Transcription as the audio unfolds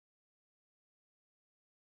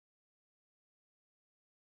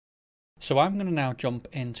So I'm going to now jump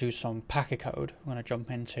into some Packer code. I'm going to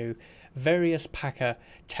jump into various Packer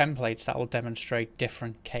templates that will demonstrate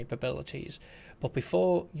different capabilities. But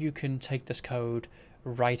before you can take this code,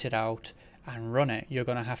 write it out and run it, you're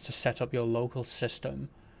going to have to set up your local system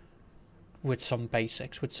with some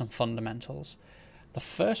basics, with some fundamentals. The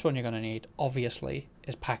first one you're going to need, obviously,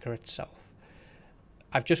 is Packer itself.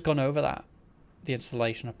 I've just gone over that, the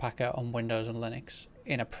installation of Packer on Windows and Linux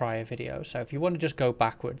in a prior video. So if you want to just go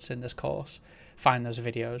backwards in this course, find those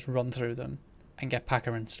videos, run through them, and get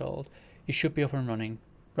Packer installed, you should be up and running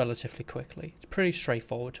relatively quickly. It's pretty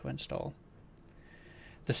straightforward to install.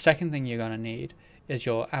 The second thing you're going to need is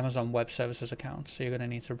your Amazon Web Services account. So you're going to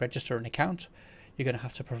need to register an account. You're going to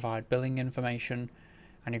have to provide billing information,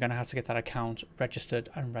 and you're going to have to get that account registered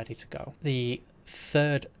and ready to go. The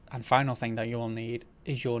third and final thing that you'll need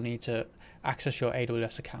is you'll need to access your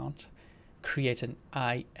AWS account, create an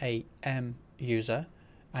IAM user,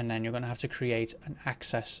 and then you're going to have to create an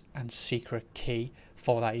access and secret key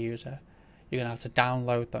for that user. You're going to have to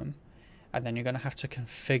download them, and then you're going to have to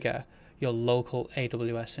configure your local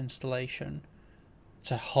AWS installation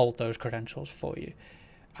to hold those credentials for you.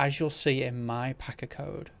 As you'll see in my Packer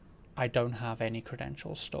code, I don't have any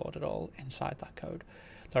credentials stored at all inside that code.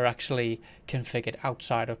 They're actually configured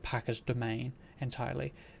outside of Packer's domain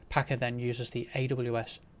entirely. Packer then uses the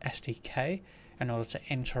AWS SDK in order to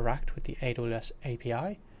interact with the AWS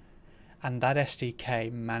API, and that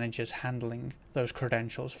SDK manages handling those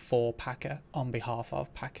credentials for Packer on behalf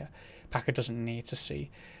of Packer. Packer doesn't need to see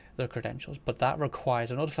the credentials, but that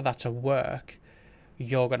requires, in order for that to work,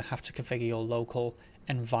 you're going to have to configure your local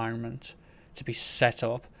environment to be set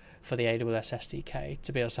up for the AWS SDK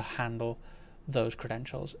to be able to handle those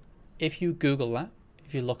credentials. If you Google that,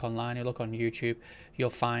 if you look online, you look on YouTube, you'll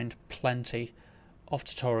find plenty of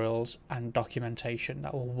tutorials and documentation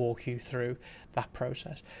that will walk you through that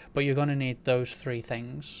process. But you're going to need those three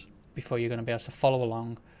things before you're going to be able to follow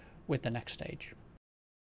along with the next stage.